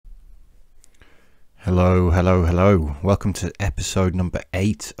Hello, hello, hello. Welcome to episode number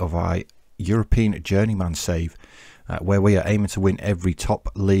 8 of our European Journeyman save, where we are aiming to win every top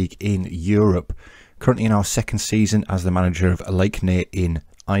league in Europe. Currently in our second season as the manager of Leiknir in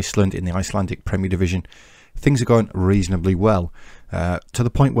Iceland, in the Icelandic Premier Division. Things are going reasonably well, to the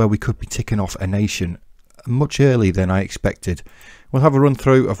point where we could be ticking off a nation much earlier than I expected. We'll have a run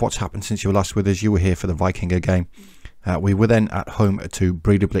through of what's happened since you were last with us. You were here for the Vikinga game. We were then at home to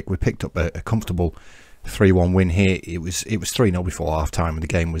Breidablik. We picked up a comfortable 3-1 win here. It was 3-0 before half time and the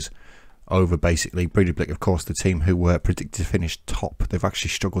game was over basically. Breidablik, of course, the team who were predicted to finish top. They've actually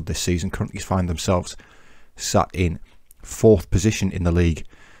struggled this season, currently find themselves sat in 4th position in the league.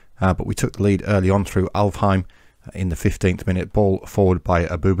 But we took the lead early on through Alfheim in the 15th minute. Ball forward by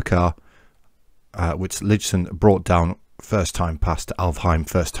Abubakar, which Lidson brought down. First time pass to Alfheim,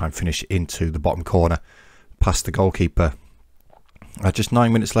 first time finish into the bottom corner, past the goalkeeper. Just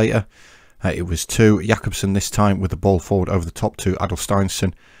 9 minutes later, it was to Jakobsen this time with the ball forward over the top to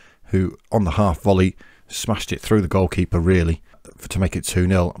Adolsteinsson, who on the half volley smashed it through the goalkeeper really to make it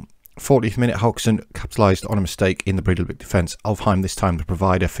 2-0. 40th minute, Hauksson capitalised on a mistake in the Breidablik defence. Alfheim this time the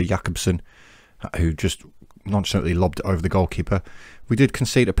provider for Jakobsen, who just nonchalantly lobbed it over the goalkeeper. We did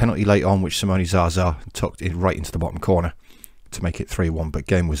concede a penalty late on, which Simone Zaza tucked it right into the bottom corner to make it 3-1, but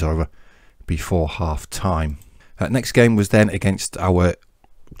game was over before half time. Next game was then against our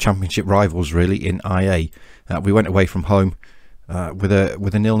championship rivals really in IA. We went away from home with a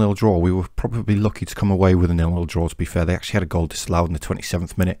 0-0 draw. We were probably lucky to come away with a 0-0 draw, to be fair. They actually had a goal disallowed in the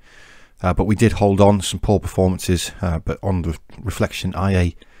 27th minute, but we did hold on. Some poor performances, but on the reflection,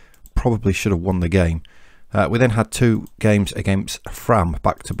 IA probably should have won the game. We then had 2 games against Fram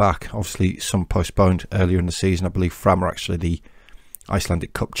back to back. Obviously some postponed earlier in the season. I believe Fram are actually the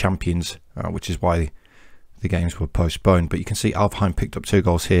Icelandic Cup champions, which is why the games were postponed. But you can see Alfheim picked up 2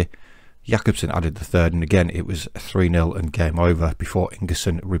 goals here. Jakobsen added the third, and again it was 3-0 and game over before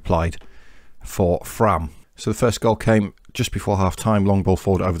Ingerson replied for Fram. So the first goal came just before half time. Long ball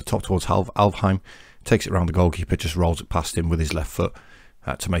forward over the top towards Alfheim. Takes it around the goalkeeper, just rolls it past him with his left foot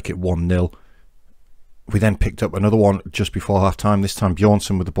to make it 1-0. We then picked up another one just before half time. This time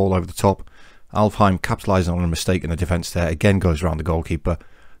Bjornsson with the ball over the top. Alfheim capitalising on a mistake in the defence there. Again goes around the goalkeeper.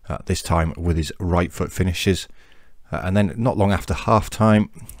 This time with his right foot finishes. And then not long after half time,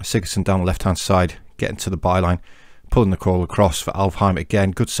 Sigurdsson down the left hand side, getting to the byline, pulling the crawl across for Alfheim.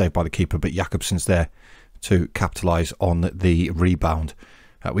 Again, good save by the keeper, but Jakobsen's there to capitalise on the rebound.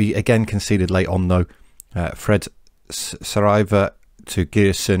 We again conceded late on though. Fred Saraiva to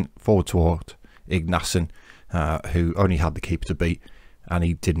Girison, forward toward Ignason, who only had the keeper to beat, and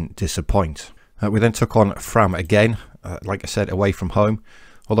he didn't disappoint. We then took on Fram again, like I said, away from home.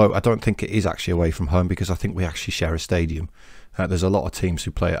 Although I don't think it is actually away from home, because I think we actually share a stadium. There's a lot of teams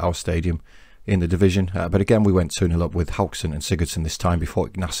who play at our stadium in the division. But again, we went 2-0 up with Hauksson and Sigurdsson this time before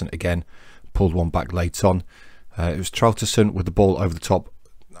Ignason again pulled one back late on. It was Trauterson with the ball over the top.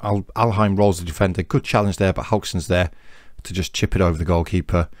 Alfheim rolls the defender. Good challenge there, but Hauksson's there to just chip it over the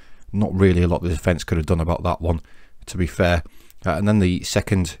goalkeeper. Not really a lot the defence could have done about that one, to be fair. And then the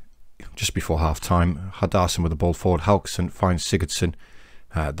second, just before half time, Hadarsson with the ball forward. Hauksson finds Sigurdsson,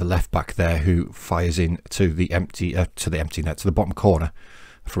 the left back there, who fires in to the empty net, to the bottom corner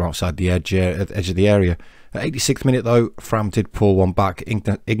from outside the edge of the area. At 86th minute though, Fram did pull one back.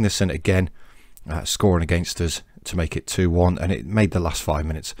 Ignason again scoring against us to make it 2-1, and it made the last 5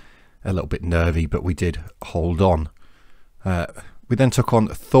 minutes a little bit nervy, but we did hold on. We then took on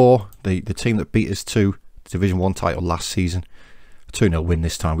Thor, the team that beat us to Division 1 title last season. 2-0 win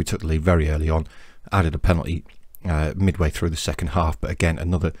this time. We took the lead very early on, added a penalty midway through the second half, but again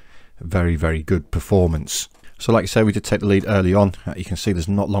another very, very good performance. So like I said, we did take the lead early on. You can see there's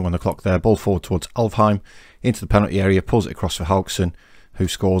not long on the clock there. Ball forward towards Alfheim into the penalty area, pulls it across for Hauksson, who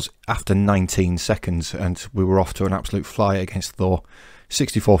scores after 19 seconds, and we were off to an absolute flyer against Thor.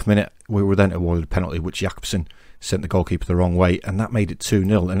 64th minute, we were then awarded a penalty which Jakobsen sent the goalkeeper the wrong way, and that made it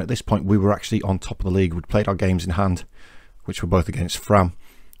 2-0. And at this point we were actually on top of the league. We'd played our games in hand, which were both against Fram.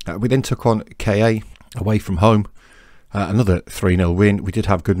 We then took on KA away from home, another 3-0 win. We did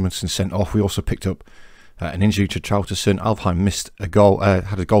have Gudmundsson sent off. We also picked up an injury to Trauterson. Alfheim missed a goal,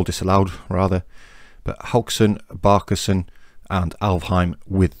 had a goal disallowed rather, but Hauksson, Barkerson and Alfheim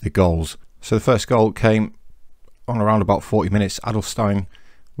with the goals. So the first goal came on around about 40 minutes. Adolstein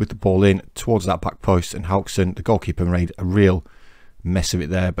with the ball in towards that back post, and Hauksson, the goalkeeper, made a real mess of it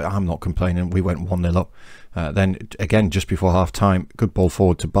there, but I'm not complaining. We went 1-0 up. Then again, just before half time, good ball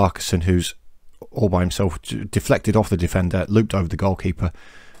forward to Barkerson, who's all by himself, deflected off the defender, looped over the goalkeeper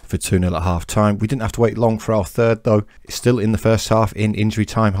for 2-0 at half time. We didn't have to wait long for our third though. It's still in the first half in injury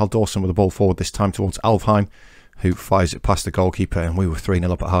time. Haldorsen with the ball forward, this time towards Alfheim, who fires it past the goalkeeper, and we were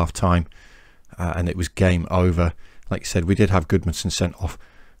 3-0 up at half time, and it was game over. Like I said, we did have Gudmundsson sent off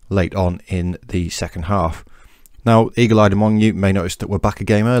late on in the second half. Now, eagle-eyed among you may notice that we're back a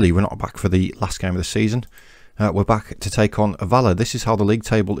game early. We're not back for the last game of the season. We're back to take on Vala. This is how the league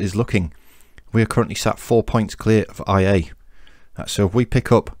table is looking. We are currently sat 4 points clear of IA. So if we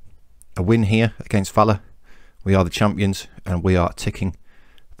pick up a win here against Vala, we are the champions, and we are ticking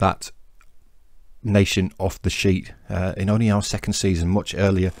that nation off the sheet in only our second season, much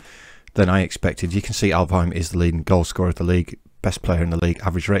earlier than I expected. You can see Alfheim is the leading goal scorer of the league, best player in the league.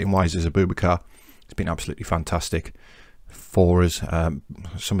 Average rating wise is Abubakar. It's been absolutely fantastic for us.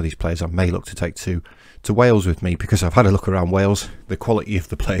 Some of these players I may look to take to Wales with me, because I've had a look around Wales. The quality of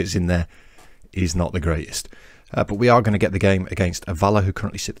the players in there is not the greatest. But we are going to get the game against Vala, who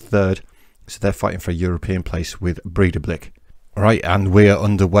currently sit third. So they're fighting for a European place with Breidablik. Right, and we are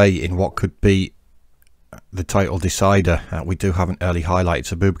underway in what could be the title decider. We do have an early highlight.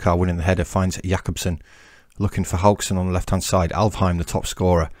 It's Abubakar winning the header, finds Jakobsen looking for Hauksson on the left hand side. Alfheim, the top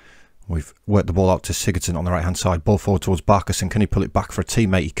scorer. We've worked the ball out to Sigurdsson on the right hand side. Ball forward towards Barkerson. Can he pull it back for a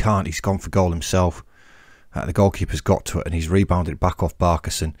teammate? He can't. He's gone for goal himself. The goalkeeper's got to it, and he's rebounded it back off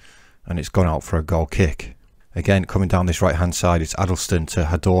Barkerson, and it's gone out for a goal kick. Again, coming down this right hand side, it's Adelston to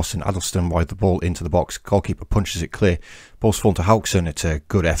Haldorsen. Adelston wide the ball into the box. Goalkeeper punches it clear. Ball's fallen to Hauksson. It's a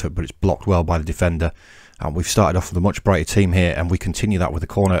good effort, but it's blocked well by the defender. And we've started off with a much brighter team here, and we continue that with the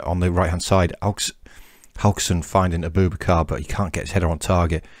corner on the right hand side. Hauksson finding Abubakar, but he can't get his header on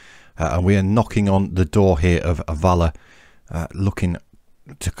target. And we are knocking on the door here of Vala, looking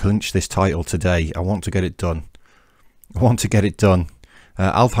to clinch this title today. I want to get it done.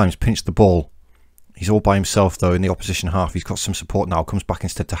 Alfheim's pinched the ball. He's all by himself though in the opposition half. He's got some support now. Comes back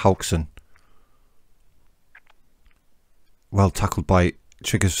instead to Hauksson. Well tackled by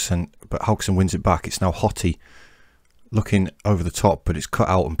Triggersson, but Hauksson wins it back. It's now Hotti looking over the top, but it's cut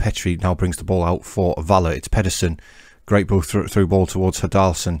out, and Petri now brings the ball out for Vala. It's Pedersen. Great ball through ball towards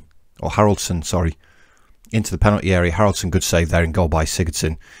Haraldsson, sorry, into the penalty area. Haraldsson, good save there, and goal by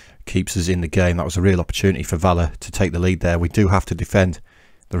Sigurdsson keeps us in the game. That was a real opportunity for Vala to take the lead there. We do have to defend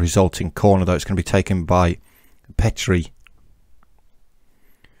the resulting corner though. It's going to be taken by Petri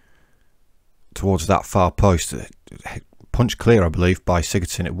towards that far post. Punch clear, I believe, by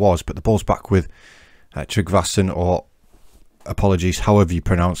Sigurdsson it was, but the ball's back with Tryggvason, or apologies, however you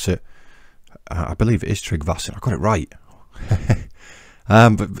pronounce it. I believe it is Tryggvason. I got it right.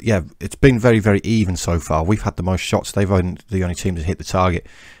 But yeah, it's been very, very even so far. We've had the most shots. They've been the only team to hit the target.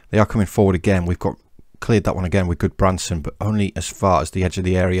 They are coming forward again. We've got cleared that one again with good Branson, but only as far as the edge of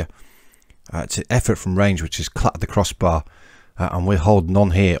the area. It's an effort from range which has clattered the crossbar, and we're holding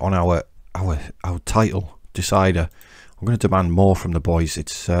on here on our title decider. I'm going to demand more from the boys.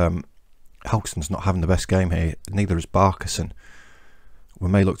 It's Haukson's not having the best game here. Neither is Barkerson. We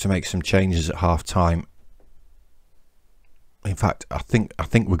may look to make some changes at half time. In fact, I think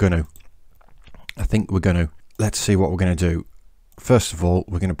we're going to. Let's see what we're going to do. First of all,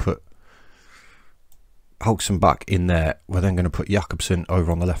 we're going to put Hauksson back in there. We're then going to put Jakobsen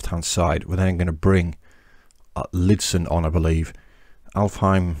over on the left hand side. We're then going to bring Lidson on, I believe.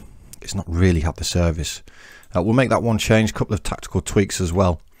 Alfheim has not really had the service. We'll make that one change, a couple of tactical tweaks as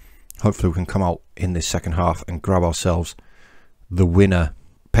well. Hopefully we can come out in this second half and grab ourselves the winner.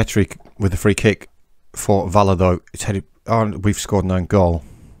 Petri with the free kick for Vala though. It's headed. Oh, we've scored an own goal.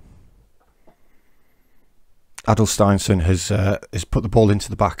 Adelsteinsson has put the ball into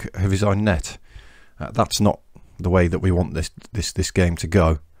the back of his own net. That's not the way that we want this game to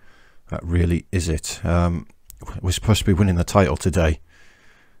go. Really, is it? We're supposed to be winning the title today.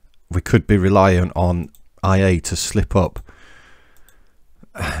 We could be reliant on IA to slip up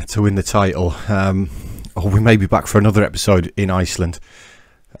to win the title. Or we may be back for another episode in Iceland.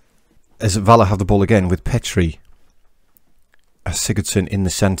 As Vala have the ball again with Petri. Sigurdsson in the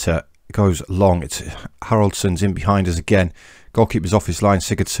centre, goes long. It's Haraldsson's in behind us again. Goalkeeper's off his line.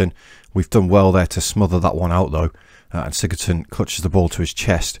 Sigurdsson, we've done well there to smother that one out though, and Sigurdsson clutches the ball to his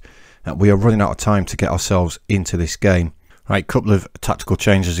chest. We are running out of time to get ourselves into this game. Right, couple of tactical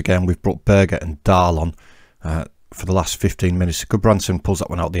changes again. We've brought Berger and Dahl on for the last 15 minutes. Gudbranson pulls that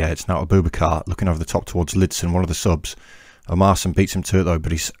one out the air. It's now Abubakar looking over the top towards Lidson, one of the subs. Omarsson beats him to it though,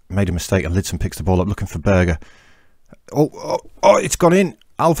 but he's made a mistake, and Lidson picks the ball up looking for Berger. Oh, it's gone in.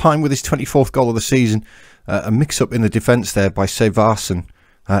 Alfheim with his 24th goal of the season. A mix-up in the defence there by Sevarsson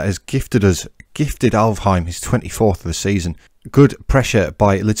has gifted Alfheim his 24th of the season. Good pressure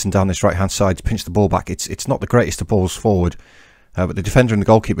by Lidson down this right-hand side to pinch the ball back. It's not the greatest of balls forward, But the defender and the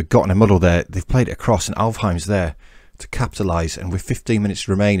goalkeeper got in a muddle there. They've played it across, and Alfheim's there to capitalise. And with 15 minutes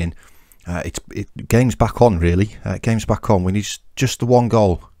remaining, game's back on, really. Game's back on. We need just the one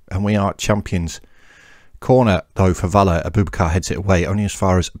goal, and we are champions. Corner, though, for Vala. Abubakar heads it away, only as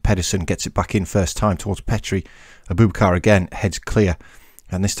far as Pedersen gets it back in first time towards Petri. Abubakar again heads clear,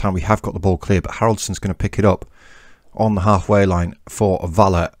 and this time we have got the ball clear, but Haraldsson's going to pick it up on the halfway line for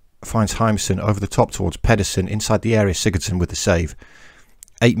Vala. Finds Heimson over the top towards Pedersen. Inside the area, Sigurdsson with the save.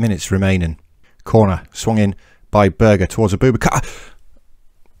 8 minutes remaining. Corner, swung in by Berger towards Abubakar.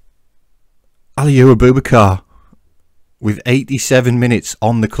 Aliou Abubakar with 87 minutes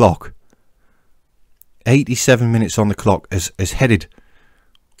on the clock. 87 minutes on the clock has headed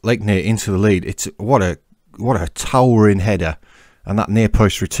Leiknir into the lead. It's what a towering header, and that near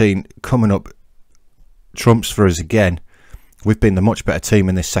post routine coming up trumps for us again. We've been the much better team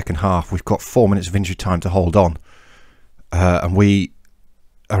in this second half. We've got 4 minutes of injury time to hold on, and we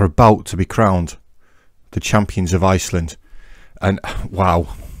are about to be crowned the champions of Iceland. And wow,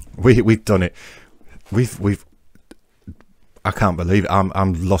 we've done it. We've I can't believe it.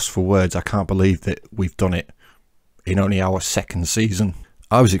 I'm lost for words. I can't believe that we've done it in only our second season.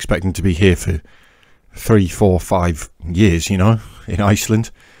 I was expecting to be here for 3, 4, 5 years, you know, in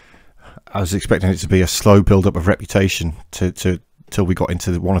Iceland. I was expecting it to be a slow build-up of reputation till we got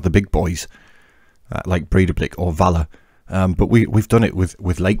into one of the big boys, like Breidablik or Vala. But we've done it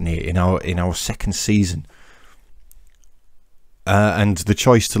with Leiknir in our second season. And the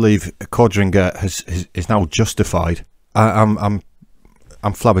choice to leave Codringer is now justified. I'm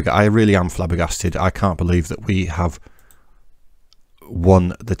flabbergasted. I really am flabbergasted. I can't believe that we have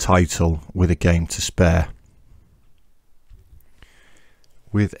won the title with a game to spare.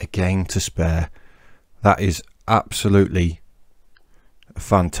 With a game to spare. That is absolutely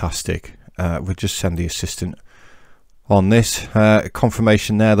fantastic. We'll just send the assistant on this.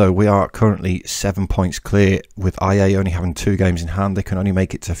 Confirmation there, though. We are currently 7 points clear, with IA only having 2 games in hand. They can only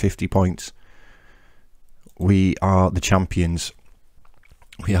make it to 50 points. We are the champions.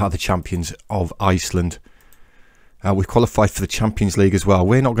 We are the champions of Iceland. We've qualified for the Champions League as well.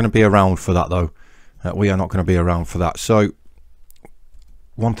 We're not going to be around for that, though. We are not going to be around for that. So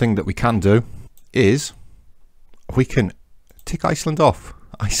one thing that we can do is we can tick Iceland off.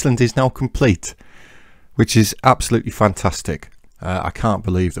 Iceland is now complete, which is absolutely fantastic. I can't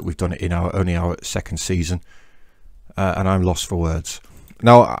believe that we've done it in only our second season, and I'm lost for words.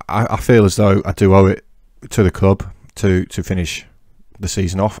 Now, I feel as though I do owe it to the club to finish the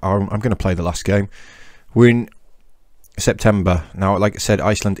season off. I'm going to play the last game. We're in September now. Like I said,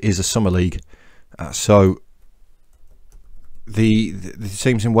 Iceland is a summer league, so the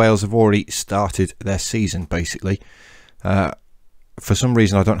teams in Wales have already started their season, basically. For some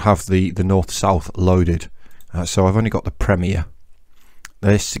reason I don't have the north-south loaded, so I've only got the Premier.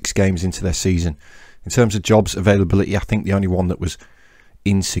 They're 6 games into their season. In terms of jobs availability, I think the only one that was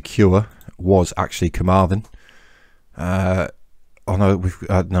insecure was actually Carmarthen. Oh no, we've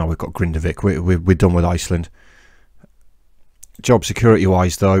got Grindavik. We're done with Iceland. Job security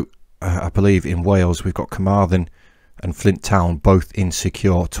wise, though, I believe in Wales we've got Carmarthen and Flint Town both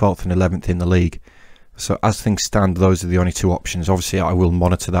insecure, 12th and 11th in the league. So as things stand, those are the only 2 options. Obviously, I will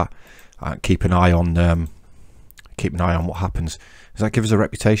monitor that, keep an eye on what happens. Does that give us a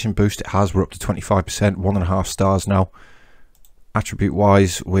reputation boost? It has. We're up to 25%, 1.5 stars now. Attribute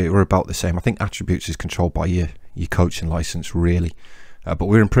wise, we're about the same. I think attributes is controlled by your coaching license, really. But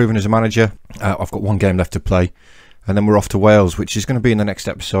we're improving as a manager. I've got 1 game left to play, and then we're off to Wales, which is going to be in the next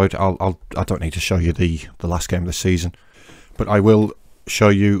episode. I don't need to show you the last game of the season, but I will show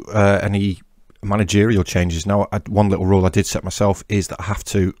you any managerial changes. Now, one little rule I did set myself is that I have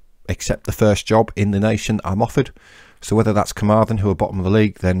to accept the first job in the nation that I'm offered. So whether that's Carmarthen, who are bottom of the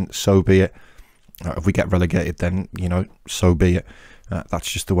league, then so be it. If we get relegated, then, you know, so be it.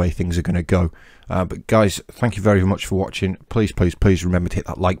 That's just the way things are going to go. But guys, thank you very much for watching. Please remember to hit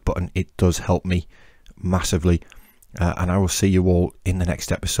that like button. It does help me massively. And I will see you all in the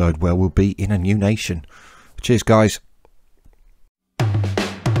next episode, where we'll be in a new nation. Cheers, guys.